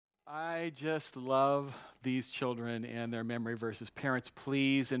I just love these children and their memory verses. Parents,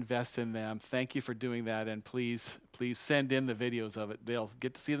 please invest in them. Thank you for doing that, and please send in the videos of it. They'll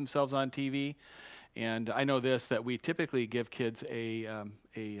get to see themselves on TV. And I know this, that we typically give kids a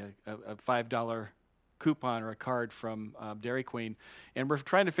 $5 coupon or a card from Dairy Queen, and we're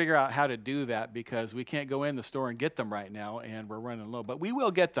trying to figure out how to do that because we can't go in the store and get them right now, and we're running low. But we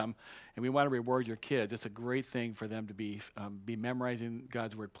will get them, and we want to reward your kids. It's a great thing for them to be memorizing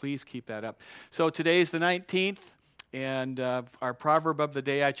God's Word. Please keep that up. So today's the 19th, and our proverb of the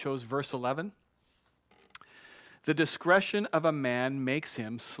day, I chose verse 11. The discretion of a man makes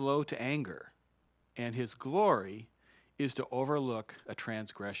him slow to anger, and his glory is to overlook a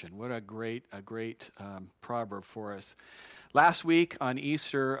transgression. What a great proverb for us. Last week on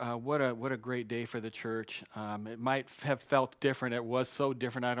Easter, what a great day for the church. It might have felt different. It was so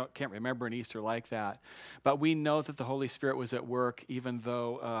different. Can't remember an Easter like that. But we know that the Holy Spirit was at work, even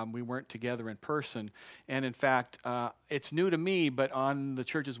though we weren't together in person. And in fact, it's new to me, but on the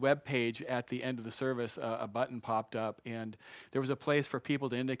church's webpage at the end of the service, a button popped up, and there was a place for people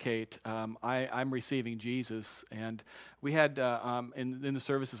to indicate, I'm receiving Jesus. And we had, in the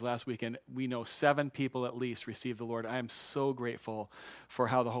services last weekend, we know 7 people at least received the Lord. I am so grateful for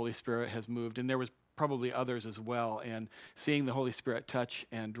how the Holy Spirit has moved. And there was probably others as well. And seeing the Holy Spirit touch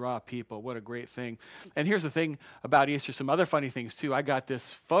and draw people, what a great thing. And here's the thing about Easter, some other funny things too. I got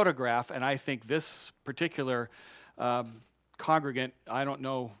this photograph, and I think this particular congregant, I don't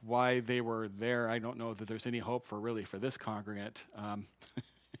know why they were there. I don't know that there's any hope for this congregant.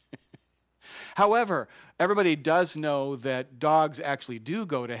 However, everybody does know that dogs actually do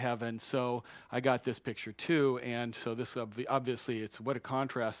go to heaven, so I got this picture too, and so this obviously, it's what a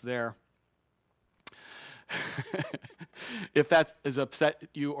contrast there. If that has upset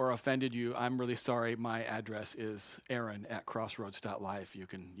you or offended you, I'm really sorry. My address is aaron@crossroads.life. You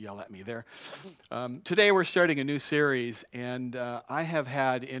can yell at me there. Today we're starting a new series, and I have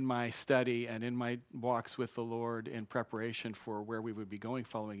had in my study and in my walks with the Lord in preparation for where we would be going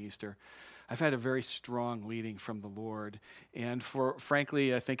following Easter, I've had a very strong leading from the Lord. And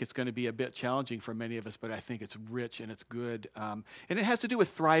frankly, I think it's going to be a bit challenging for many of us, but I think it's rich and it's good. And it has to do with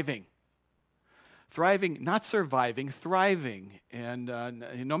thriving. Thriving, not surviving, thriving. And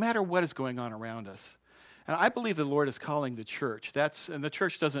no matter what is going on around us. And I believe the Lord is calling the church. And the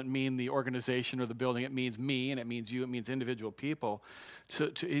church doesn't mean the organization or the building. It means me, and it means you. It means individual people.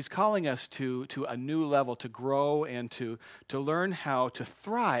 He's calling us to a new level, to grow and to learn how to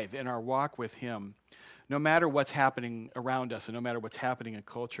thrive in our walk with Him, no matter what's happening around us and no matter what's happening in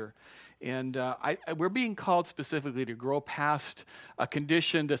culture. And we're being called specifically to grow past a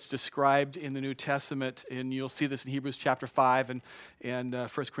condition that's described in the New Testament, and you'll see this in Hebrews chapter 5 and 1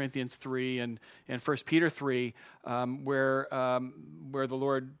 Corinthians 3 and 1 Peter 3, where the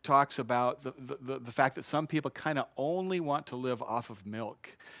Lord talks about the fact that some people kind of only want to live off of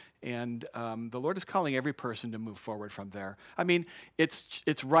milk. And the Lord is calling every person to move forward from there. I mean,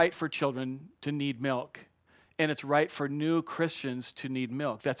 it's right for children to need milk. And it's right for new Christians to need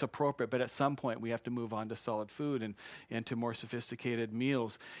milk. That's appropriate. But at some point, we have to move on to solid food and to more sophisticated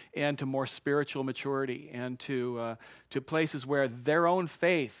meals and to more spiritual maturity and to places where their own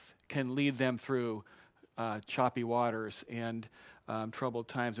faith can lead them through choppy waters and troubled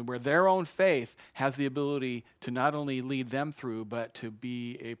times, and where their own faith has the ability to not only lead them through, but to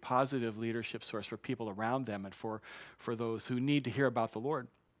be a positive leadership source for people around them and for those who need to hear about the Lord.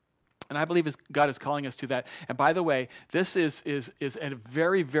 And I believe God is calling us to that. And by the way, this is a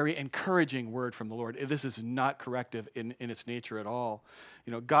very, very encouraging word from the Lord. This is not corrective in its nature at all.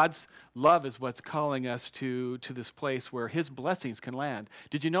 You know, God's love is what's calling us to this place where His blessings can land.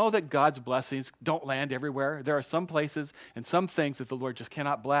 Did you know that God's blessings don't land everywhere? There are some places and some things that the Lord just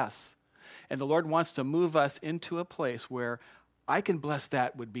cannot bless. And the Lord wants to move us into a place where I can bless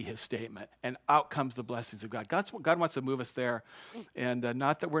that would be His statement. And out comes the blessings of God. God wants to move us there. And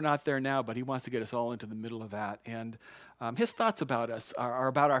not that we're not there now, but He wants to get us all into the middle of that. And His thoughts about us are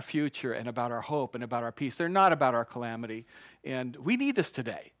about our future and about our hope and about our peace. They're not about our calamity. And we need this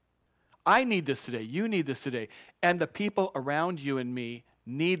today. I need this today. You need this today. And the people around you and me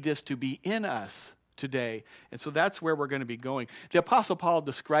need this to be in us today. And so that's where we're going to be going. The Apostle Paul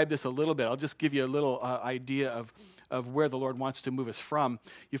described this a little bit. I'll just give you a little idea of where the Lord wants to move us from.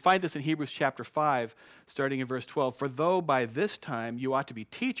 You find this in Hebrews chapter 5, starting in verse 12. For though by this time you ought to be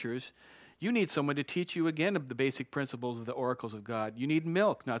teachers, you need someone to teach you again of the basic principles of the oracles of God. You need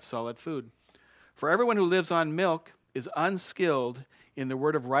milk, not solid food. For everyone who lives on milk is unskilled in the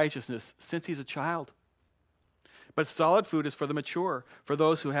word of righteousness since he's a child. But solid food is for the mature, for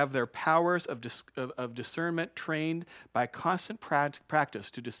those who have their powers of discernment trained by constant practice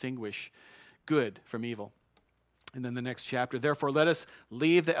to distinguish good from evil. And then the next chapter, therefore let us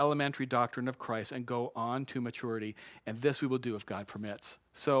leave the elementary doctrine of Christ and go on to maturity, and this we will do if God permits.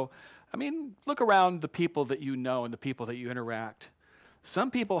 So, look around the people that you know and the people that you interact.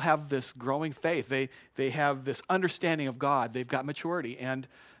 Some people have this growing faith. They have this understanding of God. They've got maturity. And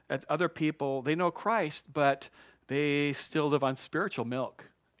other people, they know Christ, but they still live on spiritual milk.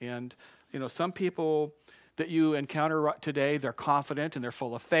 And, some people that you encounter today, they're confident and they're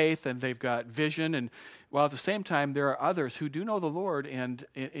full of faith and they've got vision. And while at the same time, there are others who do know the Lord, and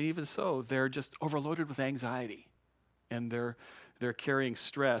even so, they're just overloaded with anxiety. And they're carrying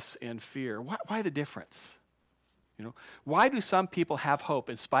stress and fear. Why the difference? Why do some people have hope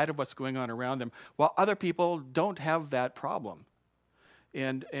in spite of what's going on around them, while other people don't have that problem?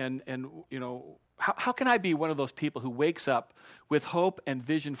 And how can I be one of those people who wakes up with hope and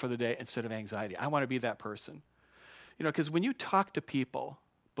vision for the day instead of anxiety? I want to be that person. Because when you talk to people,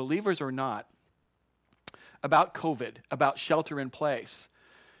 believers or not, about COVID, about shelter in place,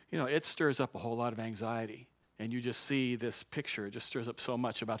 it stirs up a whole lot of anxiety. And you just see this picture, it just stirs up so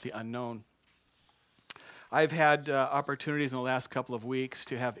much about the unknown. I've had opportunities in the last couple of weeks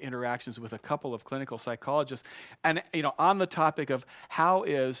to have interactions with a couple of clinical psychologists, and on the topic of how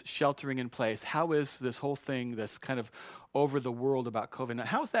is sheltering in place, how is this whole thing that's kind of over the world about COVID, now,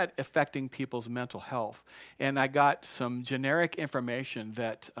 how is that affecting people's mental health? And I got some generic information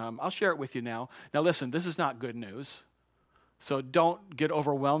that I'll share it with you now. Now listen, this is not good news. So don't get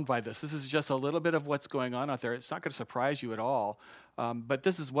overwhelmed by this. This is just a little bit of what's going on out there. It's not going to surprise you at all. But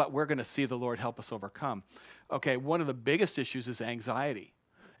this is what we're going to see the Lord help us overcome. Okay, one of the biggest issues is anxiety.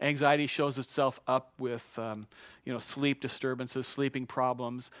 Anxiety shows itself up with sleep disturbances, sleeping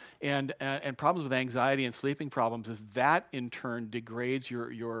problems, and problems with anxiety and sleeping problems is that in turn degrades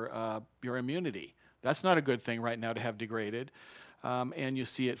your immunity. That's not a good thing right now to have degraded. And you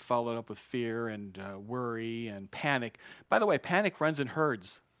see it followed up with fear and worry and panic. By the way, panic runs in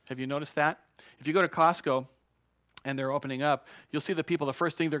herds. Have you noticed that? If you go to Costco and they're opening up, you'll see the people, the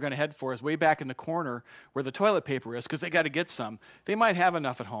first thing they're going to head for is way back in the corner where the toilet paper is, because they got to get some. They might have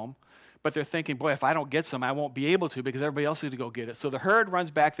enough at home, but they're thinking, boy, if I don't get some, I won't be able to because everybody else is going to go get it. So the herd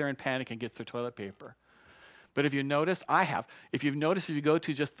runs back there in panic and gets their toilet paper. But if you notice, if you go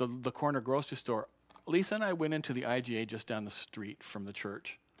to just the corner grocery store, Lisa and I went into the IGA just down the street from the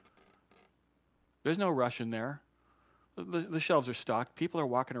church. There's no rush in there. The shelves are stocked. People are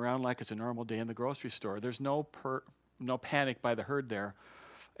walking around like it's a normal day in the grocery store. There's no panic by the herd there.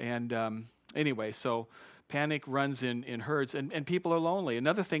 And anyway, so panic runs in herds, and people are lonely.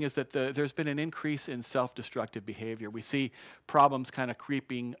 Another thing is that there's been an increase in self-destructive behavior. We see problems kind of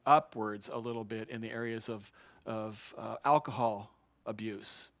creeping upwards a little bit in the areas of alcohol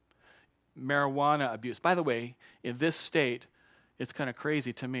abuse, marijuana abuse. By the way, in this state, it's kind of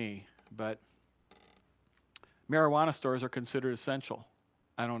crazy to me, but marijuana stores are considered essential.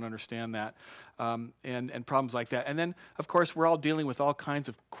 I don't understand that. And problems like that. And then, of course, we're all dealing with all kinds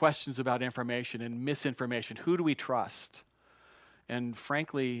of questions about information and misinformation. Who do we trust? And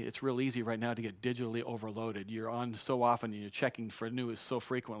frankly, it's real easy right now to get digitally overloaded. You're on so often and you're checking for news so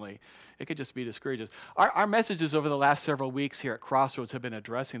frequently. It could just be discouraging. Our messages over the last several weeks here at Crossroads have been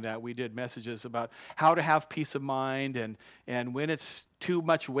addressing that. We did messages about how to have peace of mind and when it's too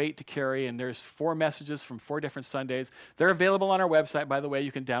much weight to carry. And there's 4 messages from 4 different Sundays. They're available on our website, by the way.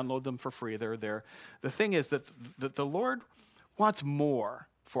 You can download them for free. They're there. The thing is that the Lord wants more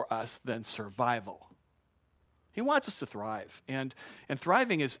for us than survival. He wants us to thrive, and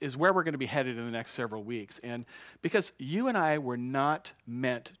thriving is where we're going to be headed in the next several weeks. And because you and I were not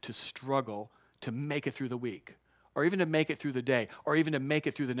meant to struggle to make it through the week, or even to make it through the day, or even to make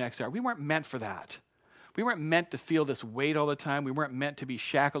it through the next hour. We weren't meant for that. We weren't meant to feel this weight all the time. We weren't meant to be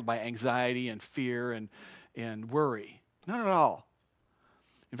shackled by anxiety and fear and worry. Not at all.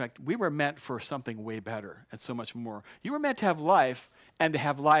 In fact, we were meant for something way better and so much more. You were meant to have life, and to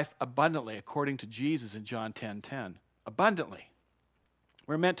have life abundantly, according to Jesus in John 10:10. Abundantly.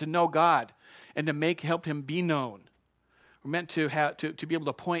 We're meant to know God and to help him be known. We're meant to be able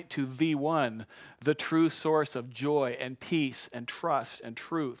to point to the one, the true source of joy and peace and trust and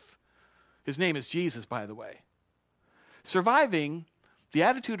truth. His name is Jesus, by the way. Surviving, the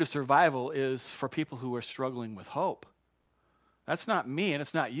attitude of survival is for people who are struggling with hope. That's not me, and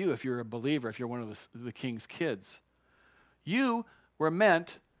it's not you if you're a believer, if you're one of the king's kids. You were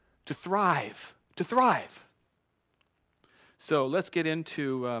meant to thrive, So let's get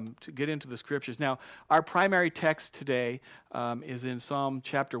into the scriptures. Now, our primary text today is in Psalm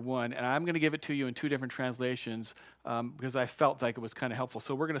chapter 1, and I'm going to give it to you in two different translations because I felt like it was kind of helpful.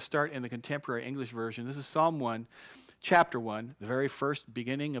 So we're going to start in the contemporary English version. This is Psalm 1, chapter 1, the very first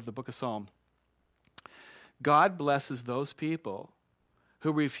beginning of the book of Psalm. God blesses those people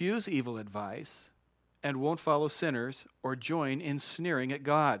who refuse evil advice and won't follow sinners or join in sneering at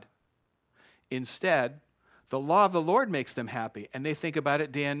God. Instead, the law of the Lord makes them happy, and they think about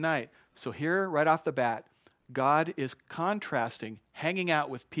it day and night. So here, right off the bat, God is contrasting hanging out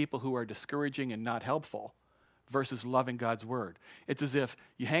with people who are discouraging and not helpful versus loving God's word. It's as if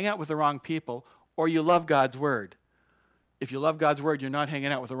you hang out with the wrong people or you love God's word. If you love God's word, you're not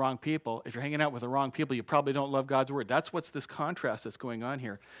hanging out with the wrong people. If you're hanging out with the wrong people, you probably don't love God's word. That's what's this contrast that's going on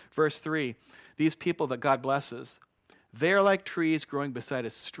here. Verse 3, these people that God blesses, they are like trees growing beside a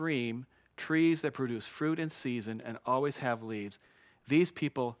stream, trees that produce fruit in season and always have leaves. These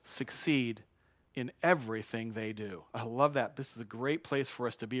people succeed in everything they do. I love that. This is a great place for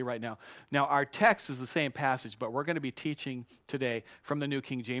us to be right now. Now, our text is the same passage, but we're going to be teaching today from the New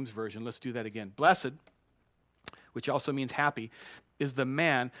King James Version. Let's do that again. Blessed, which also means happy, is the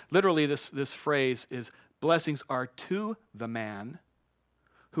man. Literally, this phrase is, blessings are to the man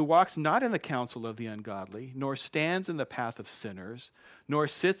who walks not in the counsel of the ungodly, nor stands in the path of sinners, nor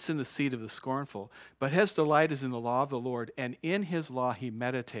sits in the seat of the scornful, but his delight is in the law of the Lord, and in his law he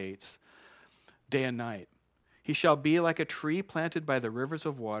meditates day and night. He shall be like a tree planted by the rivers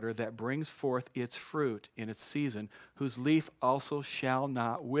of water that brings forth its fruit in its season, whose leaf also shall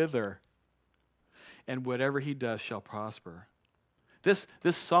not wither, and whatever he does shall prosper. This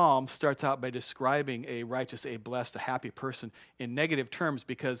psalm starts out by describing a righteous, a blessed, a happy person in negative terms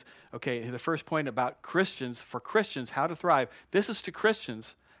because, okay, the first point about Christians, for Christians, how to thrive. This is to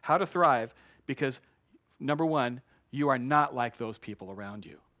Christians, how to thrive, because, number one, you are not like those people around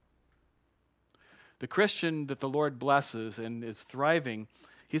you. The Christian that the Lord blesses and is thriving,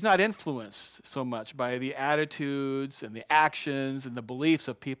 he's not influenced so much by the attitudes and the actions and the beliefs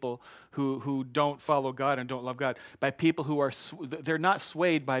of people who don't follow God and don't love God, by people who are, they're not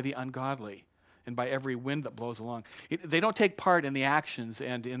swayed by the ungodly and by every wind that blows along. They don't take part in the actions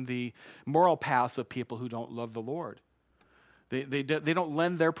and in the moral paths of people who don't love the Lord. They don't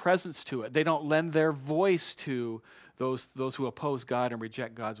lend their presence to it. They don't lend their voice to those who oppose God and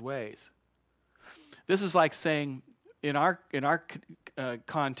reject God's ways. This is like saying, in our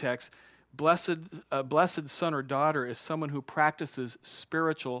context, a blessed son or daughter is someone who practices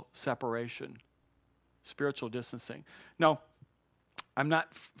spiritual separation, spiritual distancing. No, I'm not,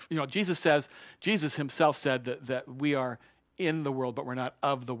 Jesus himself said that we are in the world, but we're not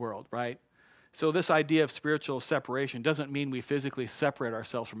of the world, right? So this idea of spiritual separation doesn't mean we physically separate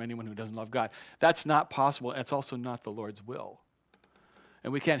ourselves from anyone who doesn't love God. That's not possible, and it's also not the Lord's will.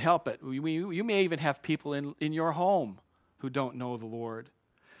 And we can't help it. You may even have people in your home who don't know the Lord.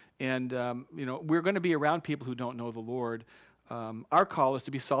 And, we're going to be around people who don't know the Lord. Our call is to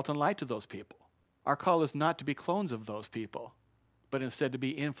be salt and light to those people. Our call is not to be clones of those people, but instead to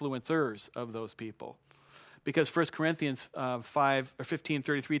be influencers of those people. Because 1 Corinthians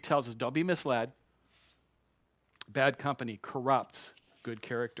 15:33 tells us, don't be misled. Bad company corrupts good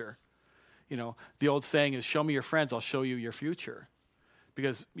character. The old saying is, show me your friends, I'll show you your future.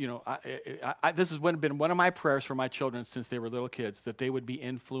 Because, this has been one of my prayers for my children since they were little kids, that they would be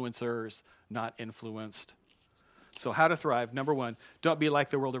influencers, not influenced. So how to thrive. Number one, don't be like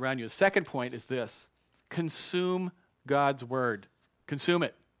the world around you. The second point is this: consume God's word. Consume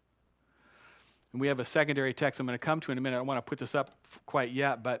it. And we have a secondary text I'm going to come to in a minute. I don't want to put this up quite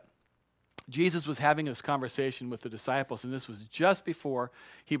yet, but Jesus was having this conversation with the disciples, and this was just before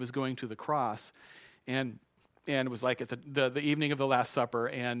he was going to the cross. And it was like at the evening of the Last Supper,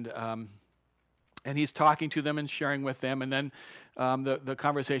 and he's talking to them and sharing with them, and then the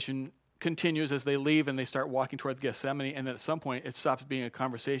conversation continues as they leave and they start walking towards Gethsemane, and then at some point it stops being a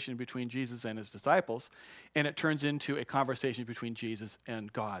conversation between Jesus and his disciples, and it turns into a conversation between Jesus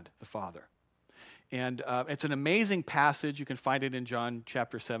and God the Father. And it's an amazing passage. You can find it in John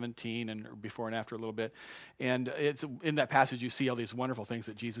chapter 17 and before and after a little bit. And it's in that passage you see all these wonderful things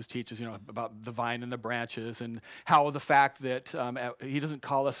that Jesus teaches, about the vine and the branches, and how the fact that he doesn't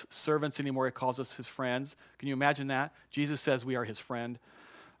call us servants anymore, he calls us his friends. Can you imagine that? Jesus says we are his friend.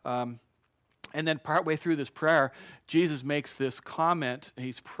 And then partway through this prayer, Jesus makes this comment.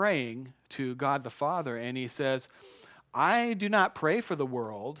 He's praying to God the Father, and he says, I do not pray for the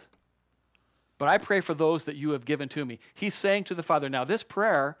world, but I pray for those that you have given to me. He's saying to the Father, now this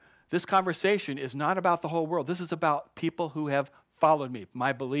prayer, this conversation is not about the whole world. This is about people who have followed me,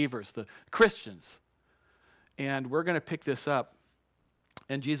 my believers, the Christians. And we're going to pick this up.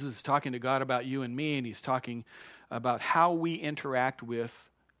 And Jesus is talking to God about you and me, and he's talking about how we interact with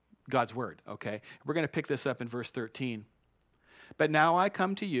God's word, okay? We're going to pick this up in verse 13. But now I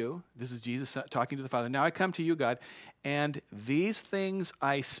come to you, this is Jesus talking to the Father, now I come to you, God, and these things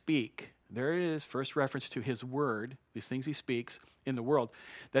I speak. There it is, first reference to his word, these things he speaks in the world,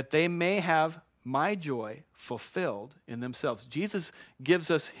 that they may have my joy fulfilled in themselves. Jesus gives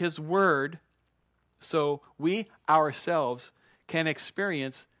us his word so we ourselves can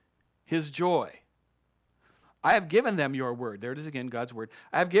experience his joy. I have given them your word. There it is again, God's word.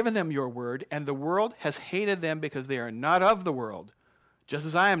 I have given them your word, and the world has hated them because they are not of the world, just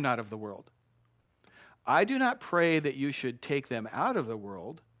as I am not of the world. I do not pray that you should take them out of the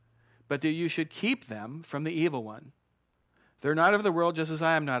world, but that you should keep them from the evil one. They're not of the world, just as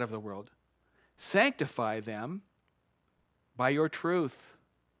I am not of the world. Sanctify them by your truth.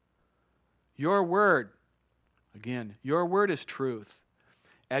 Your word, again, your word is truth.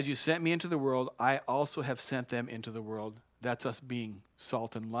 As you sent me into the world, I also have sent them into the world. That's us being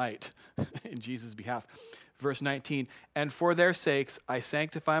salt and light in Jesus' behalf. Verse 19, and for their sakes I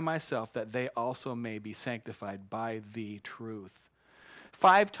sanctify myself, that they also may be sanctified by the truth.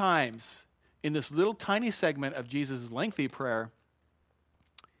 5 times in this little tiny segment of Jesus' lengthy prayer,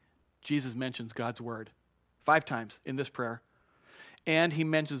 Jesus mentions God's word. 5 times in this prayer. And he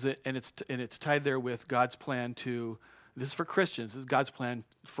mentions it, and it's tied there with God's plan to, this is for Christians, this is God's plan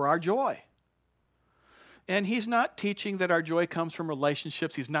for our joy. And he's not teaching that our joy comes from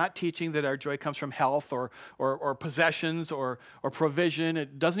relationships. He's not teaching that our joy comes from health or possessions or provision.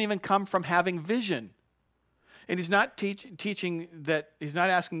 It doesn't even come from having vision. And he's not teaching that, he's not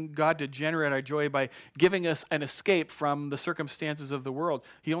asking God to generate our joy by giving us an escape from the circumstances of the world.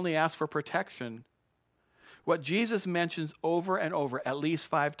 He only asks for protection. What Jesus mentions over and over, at least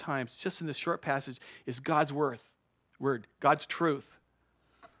 5 times, just in this short passage, is God's word, God's truth.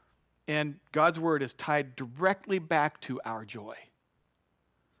 And God's word is tied directly back to our joy.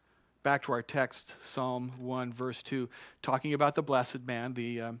 Back to our text, Psalm 1, verse 2, talking about the blessed man,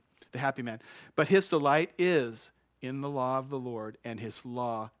 the happy man. But his delight is in the law of the Lord, and his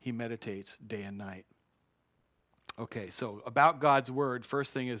law he meditates day and night. Okay, so about God's word,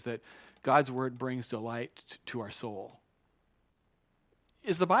 first thing is that God's word brings delight to our soul.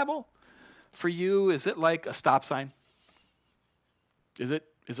 Is the Bible, for you, is it like a stop sign? Is it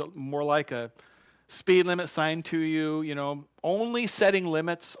more like a speed limit sign to you, only setting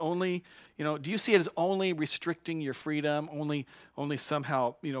limits, only, do you see it as only restricting your freedom, only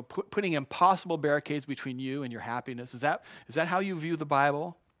somehow, putting impossible barricades between you and your happiness? Is that how you view the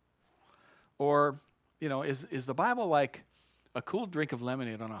Bible? Or, is the Bible like a cool drink of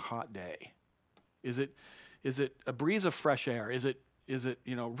lemonade on a hot day? Is it a breeze of fresh air? Is it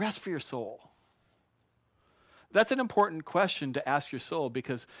rest for your soul? That's an important question to ask your soul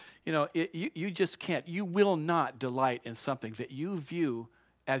because, you just can't, you will not delight in something that you view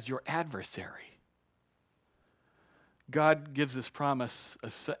as your adversary. God gives this promise,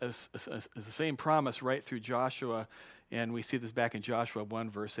 the same promise right through Joshua, and we see this back in Joshua 1,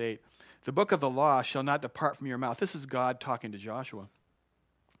 verse 8. The book of the law shall not depart from your mouth. This is God talking to Joshua.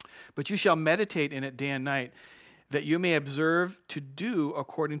 But you shall meditate in it day and night, that you may observe to do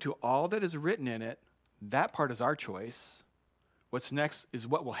according to all that is written in it. That part is our choice. What's next is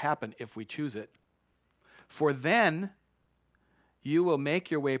what will happen if we choose it. For then you will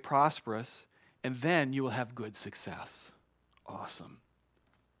make your way prosperous, and then you will have good success. Awesome.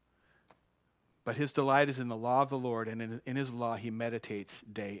 But his delight is in the law of the Lord, and in his law he meditates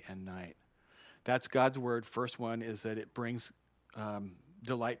day and night. That's God's word. First one is that it brings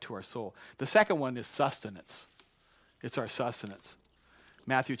delight to our soul. The second one is sustenance. It's our sustenance.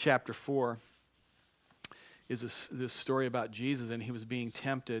 Matthew chapter 4 is this story about Jesus, and he was being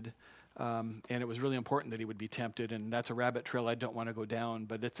tempted, and it was really important that he would be tempted, and that's a rabbit trail I don't want to go down,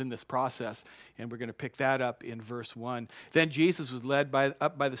 but it's in this process, and we're going to pick that up in verse 1. Then Jesus was led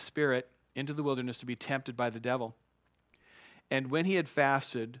up by the Spirit into the wilderness to be tempted by the devil. And when he had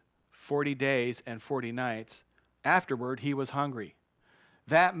fasted 40 days and 40 nights, afterward he was hungry.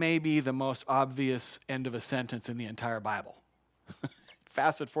 That may be the most obvious end of a sentence in the entire Bible.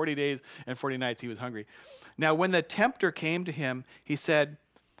 Fasted 40 days and 40 nights, he was hungry. Now, when the tempter came to him, he said,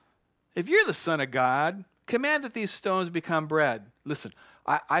 if you're the Son of God, command that these stones become bread. Listen,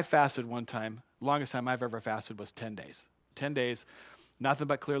 I fasted one time. Longest time I've ever fasted was 10 days. 10 days, nothing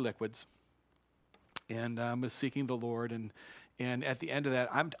but clear liquids. And I was seeking the Lord. And at the end of that,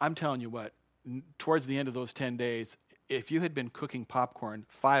 I'm telling you what, towards the end of those 10 days, if you had been cooking popcorn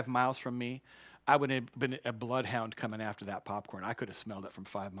 5 miles from me, I would have been a bloodhound coming after that popcorn. I could have smelled it from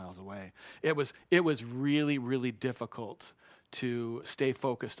 5 miles away. It was really, really difficult to stay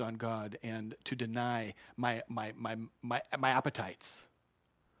focused on God and to deny my appetites.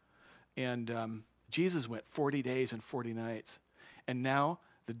 And Jesus went 40 days and 40 nights. And now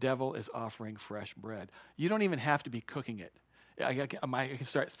the devil is offering fresh bread. You don't even have to be cooking it. I can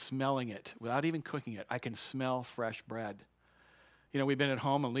start smelling it without even cooking it. I can smell fresh bread. You know, we've been at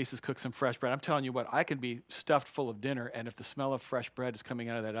home and Lisa's cooked some fresh bread. I'm telling you what, I can be stuffed full of dinner, and if the smell of fresh bread is coming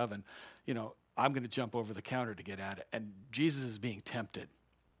out of that oven, you know, I'm going to jump over the counter to get at it. And Jesus is being tempted.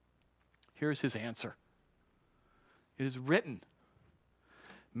 Here's his answer. It is written,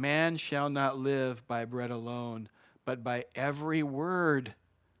 man shall not live by bread alone, but by every word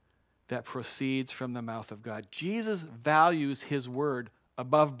that proceeds from the mouth of God. Jesus values his word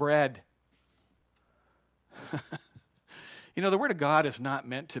above bread. You know, the Word of God is not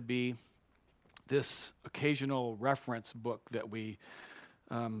meant to be this occasional reference book that we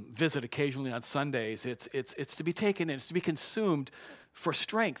visit occasionally on Sundays. It's to be taken in, it's to be consumed for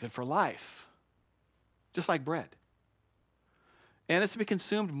strength and for life, just like bread. And it's to be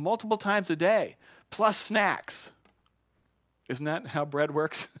consumed multiple times a day, plus snacks. Isn't that how bread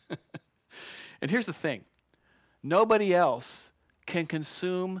works? And here's the thing. Nobody else can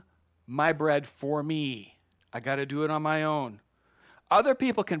consume my bread for me. I got to do it on my own. Other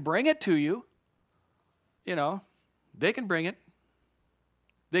people can bring it to you. You know, they can bring it.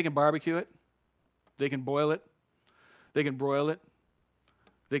 They can barbecue it. They can boil it. They can broil it.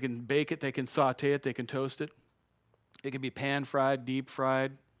 They can bake it. They can saute it. They can toast it. It can be pan-fried,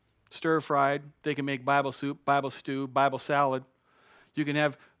 deep-fried, stir-fried. They can make Bible soup, Bible stew, Bible salad. You can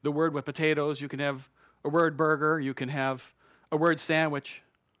have the Word with potatoes. You can have a Word burger. You can have a Word sandwich.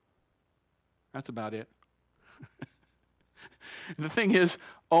 That's about it. The thing is,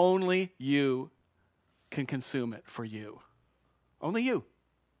 only you can consume it for you. Only you.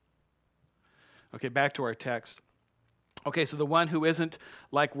 Okay, back to our text. Okay, so the one who isn't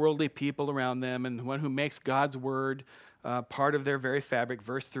like worldly people around them and the one who makes God's word part of their very fabric,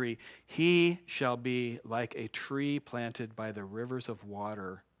 verse 3, he shall be like a tree planted by the rivers of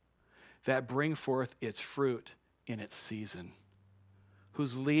water that bring forth its fruit in its season,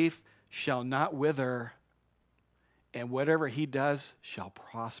 whose leaf shall not wither, and whatever he does shall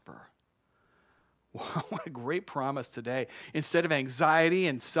prosper. What a great promise today. Instead of anxiety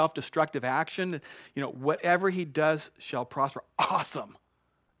and self-destructive action, you know, whatever he does shall prosper. Awesome.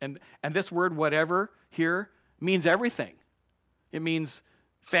 And this word whatever here means everything. It means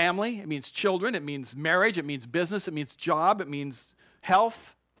family, it means children, it means marriage, it means business, it means job, it means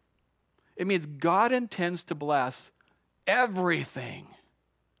health. It means God intends to bless everything.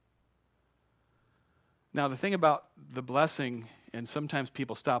 Now, the thing about the blessing, and sometimes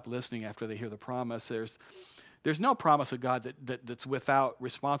people stop listening after they hear the promise, there's no promise of God that's without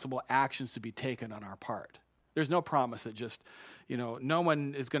responsible actions to be taken on our part. There's no promise that just, you know, no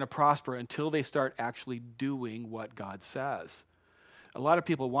one is going to prosper until they start actually doing what God says. A lot of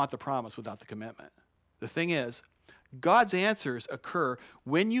people want the promise without the commitment. The thing is, God's answers occur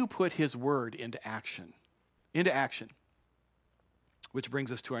when you put his word into action. Which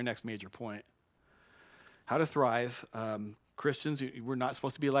brings us to our next major point. How to thrive. Christians, we're not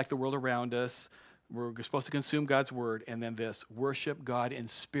supposed to be like the world around us. We're supposed to consume God's word. And then this, worship God in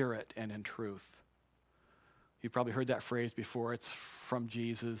spirit and in truth. You've probably heard that phrase before. It's from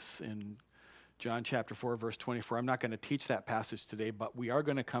Jesus in John chapter 4, verse 24. I'm not going to teach that passage today, but we are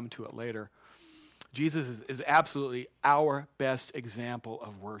going to come to it later. Jesus is absolutely our best example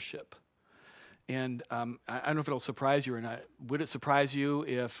of worship. And I don't know if it'll surprise you or not. Would it surprise you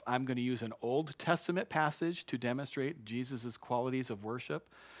if I'm going to use an Old Testament passage to demonstrate Jesus' qualities of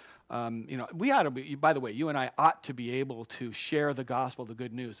worship? You know, we ought to be, by the way, you and I ought to be able to share the gospel, the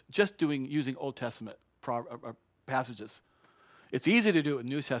good news, just using Old Testament passages. It's easy to do it with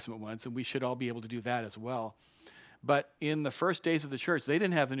New Testament ones, and we should all be able to do that as well. But in the first days of the church, they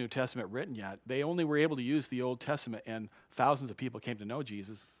didn't have the New Testament written yet. They only were able to use the Old Testament, and thousands of people came to know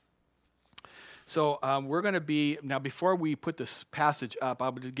Jesus. So we're going to be, now before we put this passage up,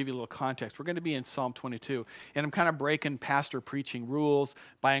 I'll just give you a little context. We're going to be in Psalm 22, and I'm kind of breaking pastor preaching rules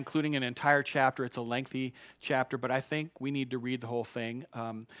by including an entire chapter. It's a lengthy chapter, but I think we need to read the whole thing,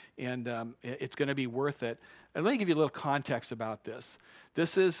 and it's going to be worth it. And let me give you a little context about this.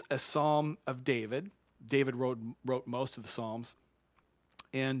 This is a psalm of David. David wrote most of the Psalms,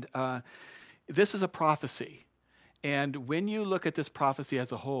 and this is a prophecy. And when you look at this prophecy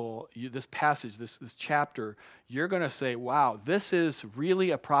as a whole, this passage, this chapter, you're going to say, wow, this is really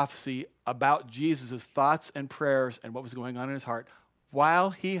a prophecy about Jesus' thoughts and prayers and what was going on in his heart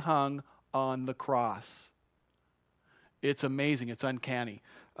while he hung on the cross. It's amazing. It's uncanny.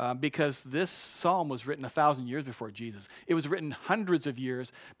 Because this psalm was written 1,000 years before Jesus. It was written hundreds of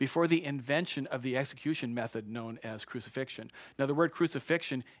years before the invention of the execution method known as crucifixion. Now, the word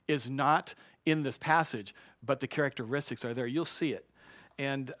crucifixion is not in this passage, but the characteristics are there. You'll see it.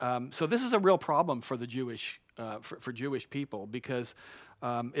 And so this is a real problem for the Jewish people, because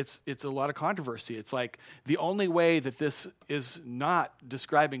it's a lot of controversy. It's like the only way that this is not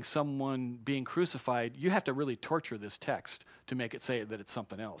describing someone being crucified, you have to really torture this text to make it say that it's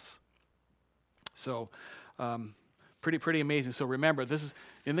something else. So pretty amazing. So remember, this is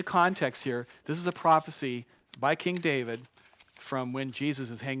in the context here. This is a prophecy by King David from when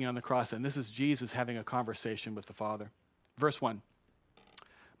Jesus is hanging on the cross, and this is Jesus having a conversation with the Father. Verse 1.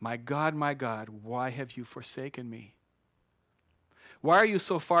 My God, why have you forsaken me? Why are you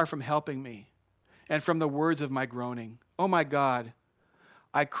so far from helping me and from the words of my groaning? Oh my God,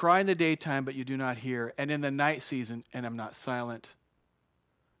 I cry in the daytime, but you do not hear, and in the night season, and am not silent.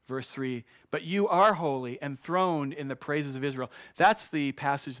 Verse 3, but you are holy, enthroned in the praises of Israel. That's the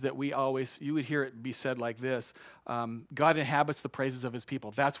passage that you would hear it be said like this. God inhabits the praises of his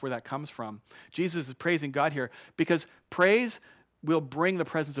people. That's where that comes from. Jesus is praising God here because praise will bring the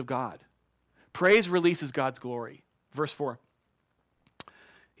presence of God. Praise releases God's glory. Verse 4.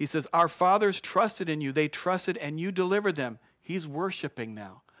 He says, our fathers trusted in you. They trusted and you delivered them. He's worshiping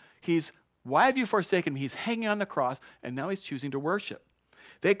now. Why have you forsaken me? He's hanging on the cross and now he's choosing to worship.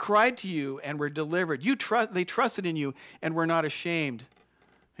 They cried to you and were delivered. They trusted in you and were not ashamed.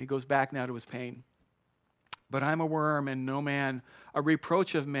 And he goes back now to his pain. But I'm a worm and no man, a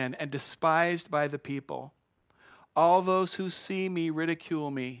reproach of men and despised by the people. All those who see me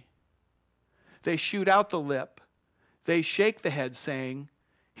ridicule me. They shoot out the lip. They shake the head, saying,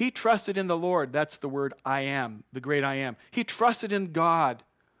 he trusted in the Lord. That's the word I am, the great I am. He trusted in God.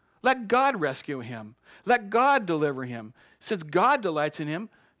 Let God rescue him. Let God deliver him. Since God delights in him,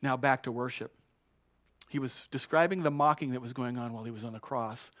 now back to worship. He was describing the mocking that was going on while he was on the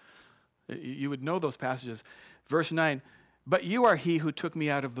cross. You would know those passages. Verse 9, but you are he who took me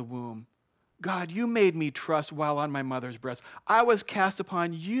out of the womb. God, you made me trust while on my mother's breast. I was cast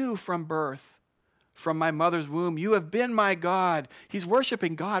upon you from birth. From my mother's womb, you have been my God. He's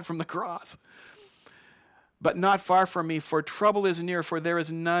worshiping God from the cross. But not far from me, for trouble is near, for there is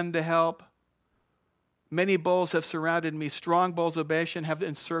none to help. Many bulls have surrounded me. Strong bulls of Bashan have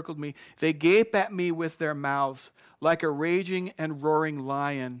encircled me. They gape at me with their mouths, like a raging and roaring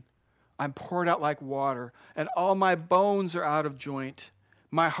lion. I'm poured out like water, and all my bones are out of joint.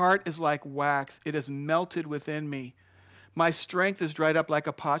 My heart is like wax. It is melted within me. My strength is dried up like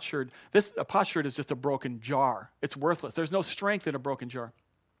a potsherd. A potsherd is just a broken jar. It's worthless. There's no strength in a broken jar.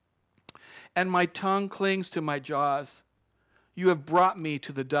 And my tongue clings to my jaws. You have brought me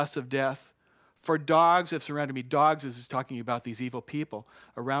to the dust of death. For dogs have surrounded me. Dogs is talking about these evil people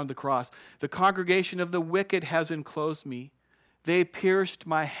around the cross. The congregation of the wicked has enclosed me. They pierced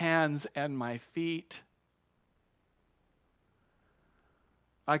my hands and my feet.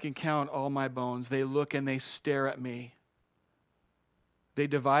 I can count all my bones. They look and they stare at me. They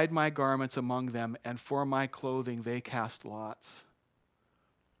divide my garments among them, and for my clothing they cast lots.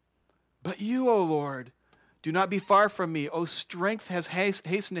 But you, O Lord, do not be far from me. O strength has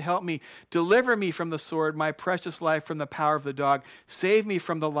hastened to help me. Deliver me from the sword, my precious life from the power of the dog. Save me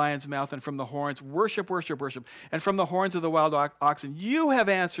from the lion's mouth and from the horns. Worship, worship, worship. And from the horns of the wild oxen. You have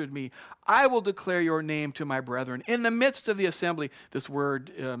answered me. I will declare your name to my brethren. In the midst of the assembly, this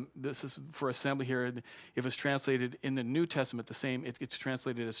word, this is for assembly here. If it's translated in the New Testament, the same, it's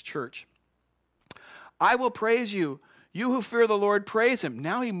translated as church. I will praise you. You who fear the Lord, praise him.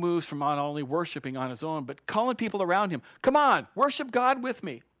 Now he moves from not only worshiping on his own, but calling people around him. Come on, worship God with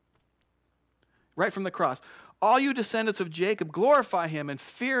me. Right from the cross. All you descendants of Jacob, glorify him and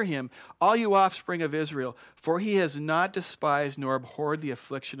fear him, all you offspring of Israel. For he has not despised nor abhorred the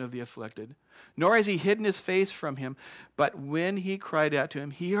affliction of the afflicted, nor has he hidden his face from him. But when he cried out to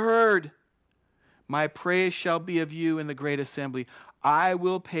him, he heard. My praise shall be of you in the great assembly. I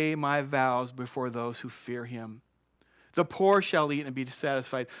will pay my vows before those who fear him. The poor shall eat and be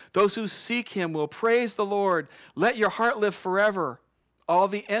satisfied. Those who seek him will praise the Lord. Let your heart live forever. All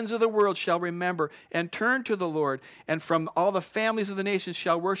the ends of the world shall remember and turn to the Lord. And from all the families of the nations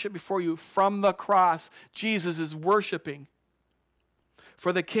shall worship before you. From the cross, Jesus is worshiping.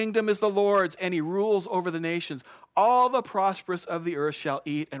 For the kingdom is the Lord's, and he rules over the nations. All the prosperous of the earth shall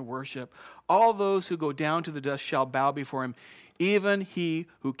eat and worship. All those who go down to the dust shall bow before him, even he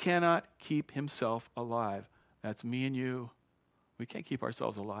who cannot keep himself alive. That's me and you. We can't keep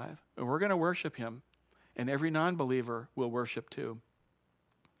ourselves alive. And we're going to worship him. And every non-believer will worship too.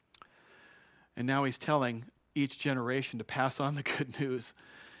 And now he's telling each generation to pass on the good news.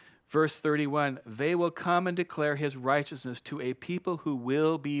 Verse 31, they will come and declare his righteousness to a people who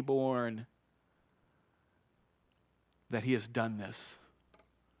will be born, that he has done this.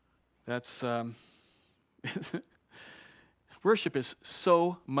 That's, worship is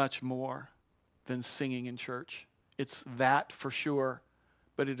so much more than singing in church. It's that for sure,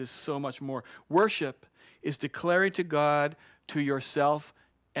 but it is so much more. Worship is declaring to God, to yourself,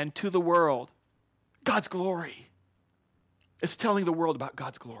 and to the world, God's glory. It's telling the world about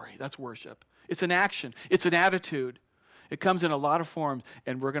God's glory. That's worship. It's an action. It's an attitude. It comes in a lot of forms,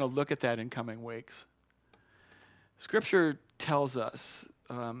 and we're going to look at that in coming weeks. Scripture tells us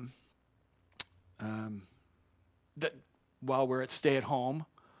that while we're at stay-at-home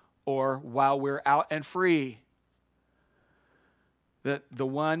or while we're out and free, that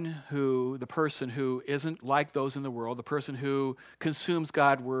the person who isn't like those in the world, the person who consumes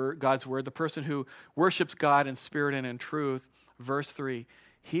God's word, the person who worships God in spirit and in truth, verse 3,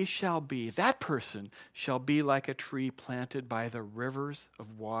 that person shall be like a tree planted by the rivers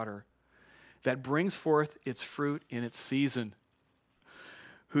of water that brings forth its fruit in its season,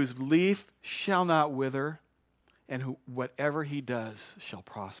 whose leaf shall not wither, and whatever he does shall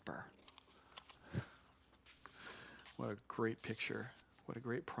prosper. What a great picture. What a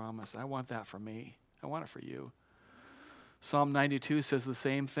great promise. I want that for me. I want it for you. Psalm 92 says the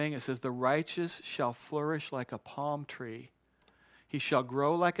same thing. It says, the righteous shall flourish like a palm tree. He shall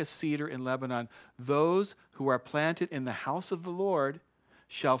grow like a cedar in Lebanon. Those who are planted in the house of the Lord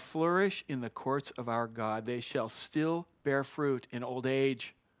shall flourish in the courts of our God. They shall still bear fruit in old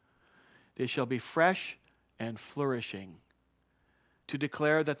age. They shall be fresh and flourishing, to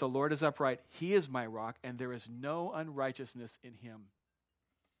declare that the Lord is upright. He is my rock, and there is no unrighteousness in him.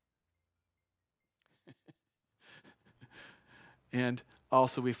 And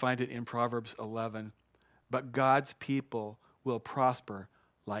also we find it in Proverbs 11. But God's people will prosper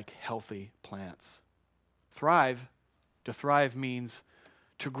like healthy plants. Thrive. To thrive means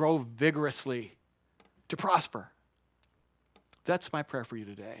to grow vigorously, to prosper. That's my prayer for you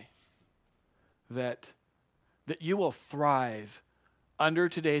today. That you will thrive under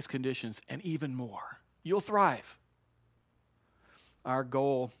today's conditions and even more. You'll thrive. Our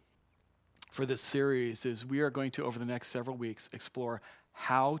goal for this series is we are going to, over the next several weeks, explore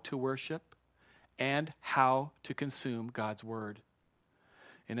how to worship and how to consume God's word.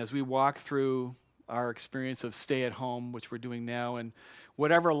 And as we walk through our experience of stay at home, which we're doing now, and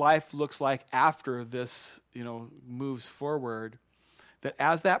whatever life looks like after this, moves forward, that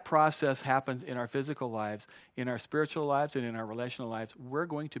as that process happens in our physical lives, in our spiritual lives, and in our relational lives, we're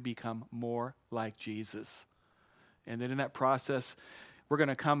going to become more like Jesus. And that in that process, we're going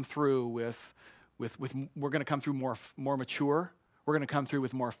to come through we're going to come through more mature. We're going to come through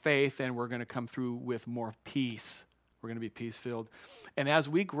with more faith, and we're going to come through with more peace. We're going to be peace-filled. And as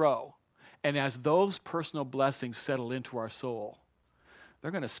we grow, and as those personal blessings settle into our soul, they're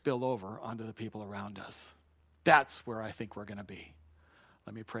going to spill over onto the people around us. That's where I think we're going to be.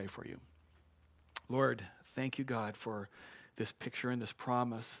 Let me pray for you. Lord, thank you, God, for this picture and this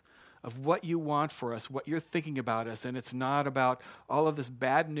promise of what you want for us, what you're thinking about us. And it's not about all of this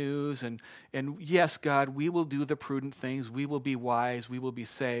bad news. And yes, God, we will do the prudent things. We will be wise. We will be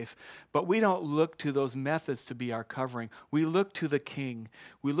safe. But we don't look to those methods to be our covering. We look to the King.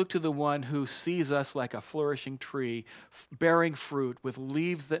 We look to the one who sees us like a flourishing tree, bearing fruit with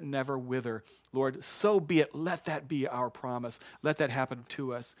leaves that never wither. Lord, so be it. Let that be our promise. Let that happen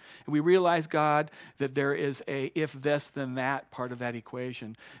to us. And we realize, God, that there is a if this, then that part of that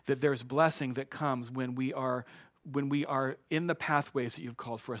equation, that there's blessing that comes when we are in the pathways that you've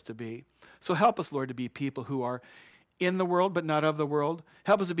called for us to be. So help us, Lord, to be people who are in the world but not of the world.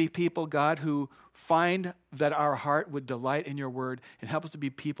 Help us to be people, God, who find that our heart would delight in your word, and help us to be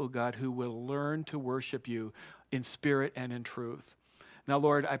people, God, who will learn to worship you in spirit and in truth. Now,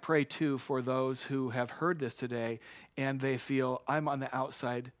 Lord, I pray, too, for those who have heard this today and they feel, I'm on the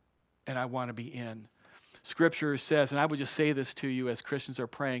outside and I want to be in. Scripture says, and I would just say this to you as Christians are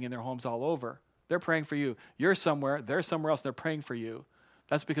praying in their homes all over. They're praying for you. You're somewhere, they're somewhere else, and they're praying for you.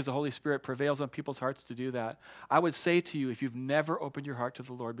 That's because the Holy Spirit prevails on people's hearts to do that. I would say to you, if you've never opened your heart to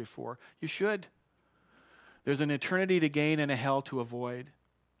the Lord before, you should. There's an eternity to gain and a hell to avoid.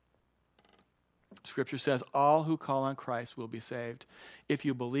 Scripture says all who call on Christ will be saved. If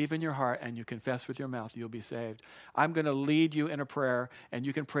you believe in your heart and you confess with your mouth, you'll be saved. I'm going to lead you in a prayer, and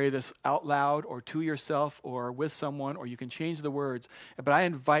you can pray this out loud or to yourself or with someone, or you can change the words. But I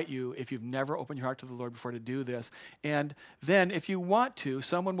invite you, if you've never opened your heart to the Lord before, to do this. And then if you want to,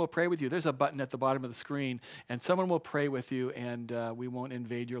 someone will pray with you. There's a button at the bottom of the screen, and someone will pray with you, and we won't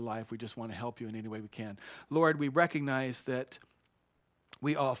invade your life. We just want to help you in any way we can. Lord, we recognize that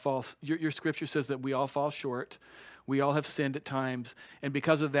we all fall. Your scripture says that we all fall short. We all have sinned at times, and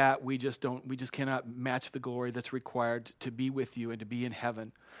because of that, we just cannot match the glory that's required to be with you and to be in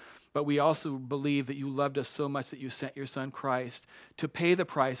heaven. But we also believe that you loved us so much that you sent your son Christ to pay the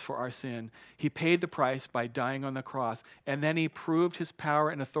price for our sin. He paid the price by dying on the cross, and then he proved his power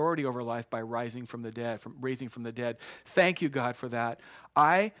and authority over life by raising from the dead. Thank you, God, for that.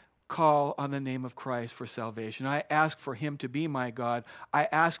 I call on the name of Christ for salvation. I ask for him to be my God. I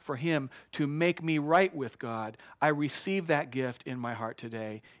ask for him to make me right with God. I receive that gift in my heart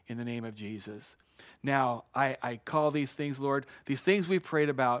today in the name of Jesus. Now, I call these things, Lord, these things we've prayed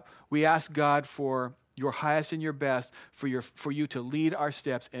about, we ask God for your highest and your best, for you to lead our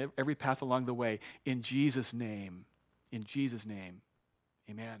steps every path along the way. In Jesus' name,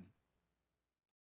 amen.